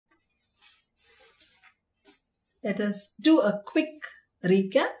Let us do a quick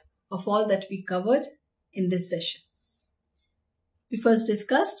recap of all that we covered in this session. We first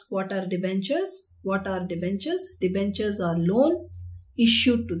discussed what are debentures. What are debentures? Debentures are loan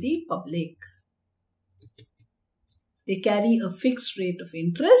issued to the public. They carry a fixed rate of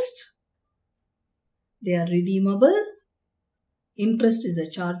interest. They are redeemable. Interest is a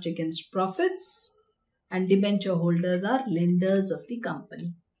charge against profits. And debenture holders are lenders of the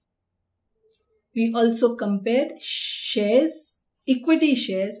company. We also compared shares, equity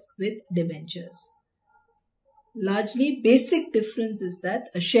shares with debentures. Largely, basic difference is that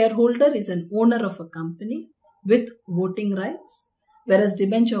a shareholder is an owner of a company with voting rights, whereas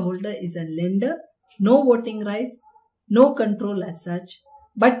debenture holder is a lender, no voting rights, no control as such,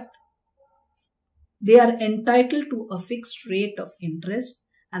 but they are entitled to a fixed rate of interest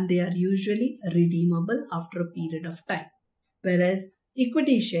and they are usually redeemable after a period of time, whereas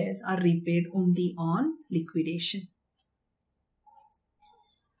equity shares are repaid only on liquidation.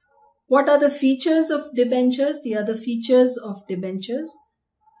 What are the features of debentures? The other features of debentures,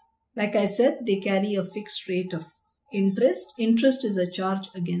 like I said, they carry a fixed rate of interest. Interest is a charge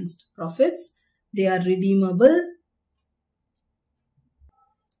against profits. They are redeemable.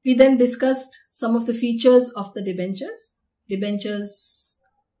 We then discussed some of the features of the debentures. Debentures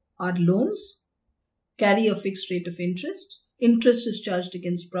are loans, carry a fixed rate of interest. Interest is charged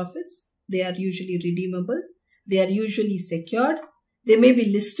against profits. They are usually redeemable. They are usually secured. They may be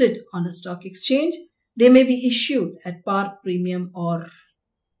listed on a stock exchange. They may be issued at par, premium or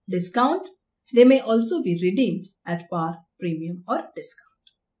discount. They may also be redeemed at par, premium or discount.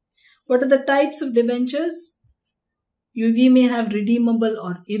 What are the types of debentures? We may have redeemable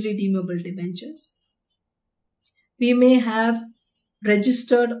or irredeemable debentures. We may have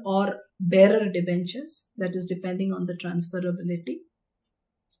registered or bearer debentures, that is depending on the transferability.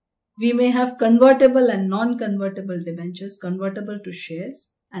 We may have convertible and non-convertible debentures, convertible to shares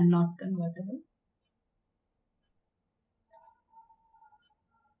and not convertible.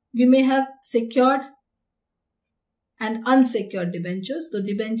 We may have secured and unsecured debentures, though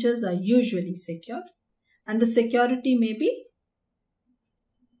debentures are usually secured, and the security may be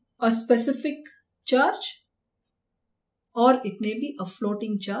a specific charge or it may be a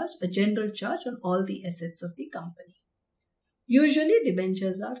floating charge, a general charge on all the assets of the company. Usually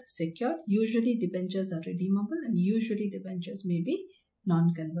debentures are secured, usually debentures are redeemable, and usually debentures may be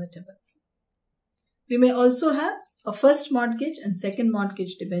non-convertible. We may also have a first mortgage and second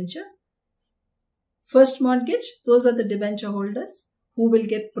mortgage debenture. First mortgage, those are the debenture holders who will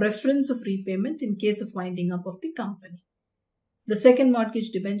get preference of repayment in case of winding up of the company. The second mortgage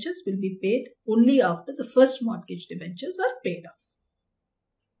debentures will be paid only after the first mortgage debentures are paid off.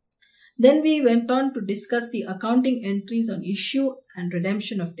 Then we went on to discuss the accounting entries on issue and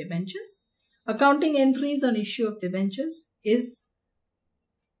redemption of debentures. Accounting entries on issue of debentures is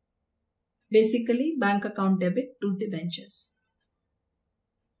basically bank account debit to debentures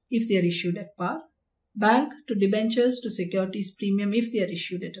if they are issued at par, bank to debentures to securities premium if they are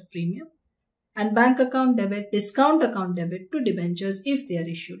issued at a premium, and bank account debit, discount account debit to debentures if they are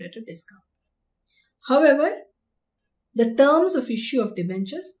issued at a discount. However, the terms of issue of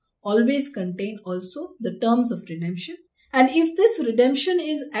debentures always contain also the terms of redemption, and if this redemption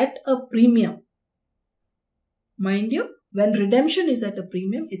is at a premium, mind you, when redemption is at a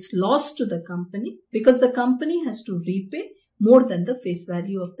premium, it's lost to the company because the company has to repay more than the face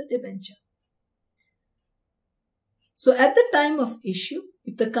value of the debenture. So at the time of issue,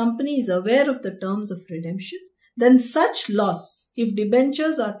 if the company is aware of the terms of redemption, then such loss, if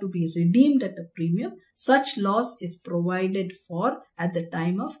debentures are to be redeemed at a premium, such loss is provided for at the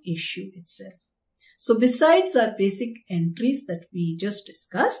time of issue itself. So besides our basic entries that we just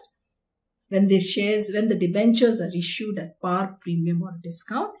discussed, when the debentures are issued at par, premium or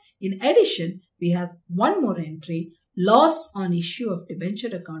discount, in addition, we have one more entry, loss on issue of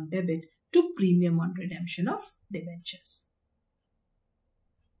debenture account debit to premium on redemption of debentures.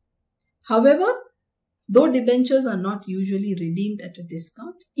 However, though debentures are not usually redeemed at a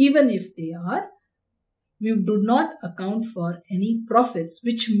discount, even if they are, we do not account for any profits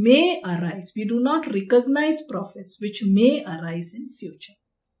which may arise. We do not recognize profits which may arise in future.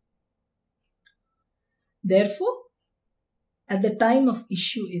 Therefore, at the time of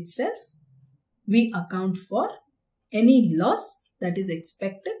issue itself, we account for any loss that is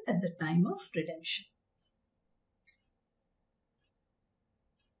expected at the time of redemption.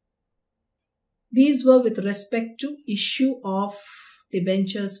 These were with respect to issue of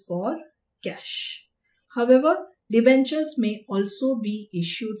debentures for cash. However, debentures may also be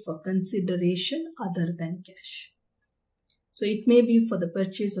issued for consideration other than cash. So it may be for the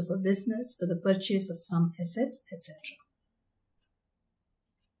purchase of a business, for the purchase of some assets, etc.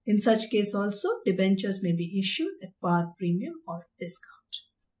 In such case also, debentures may be issued at par premium or discount.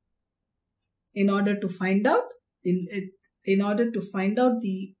 In order to find out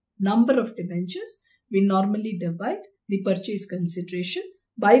the number of debentures, we normally divide the purchase consideration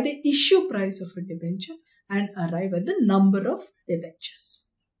by the issue price of a debenture and arrive at the number of debentures.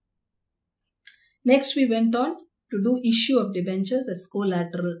 Next, we went on to do issue of debentures as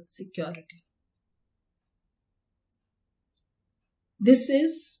collateral security. This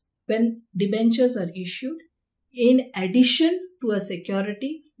is when debentures are issued in addition to a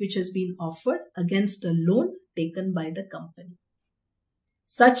security which has been offered against a loan taken by the company.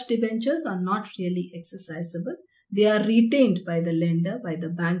 Such debentures are not really exercisable. They are retained by the lender, by the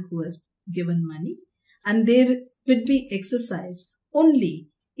bank who has given money, and they will be exercised only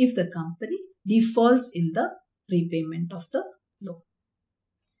if the company defaults in the repayment of the loan.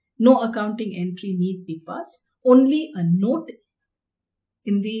 No accounting entry need be passed. Only a note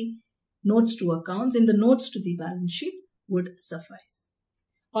in the notes to accounts, in the notes to the balance sheet would suffice.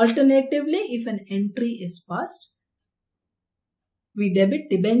 Alternatively, if an entry is passed, we debit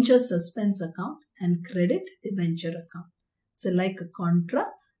debenture suspense account and credit debenture account. It's like a contra,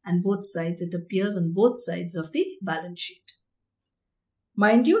 and both sides, it appears on both sides of the balance sheet.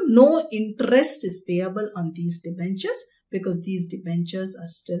 Mind you, no interest is payable on these debentures because these debentures are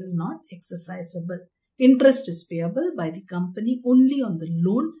still not exercisable. Interest is payable by the company only on the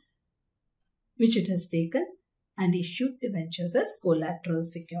loan which it has taken and issued debentures as collateral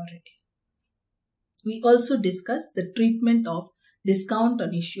security. We also discussed the treatment of discount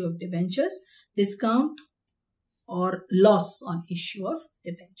on issue of debentures, discount or loss on issue of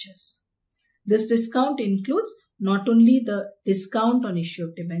debentures. This discount includes not only the discount on issue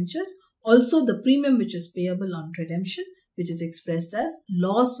of debentures, also the premium which is payable on redemption, which is expressed as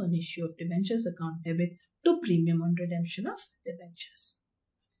loss on issue of debentures account debit to premium on redemption of debentures.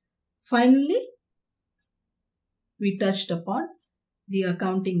 Finally, we touched upon the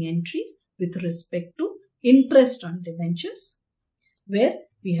accounting entries with respect to interest on debentures, where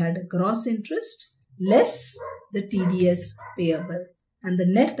we had a gross interest less the TDS payable and the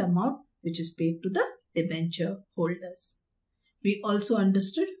net amount which is paid to the debenture holders. We also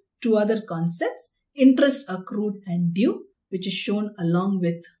understood two other concepts, interest accrued and due, which is shown along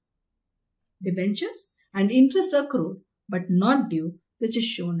with debentures, and interest accrued but not due, which is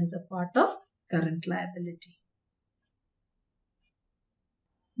shown as a part of current liability.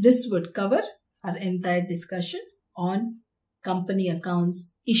 This would cover our entire discussion on company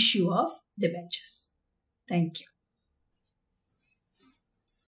accounts issue of debentures. Thank you.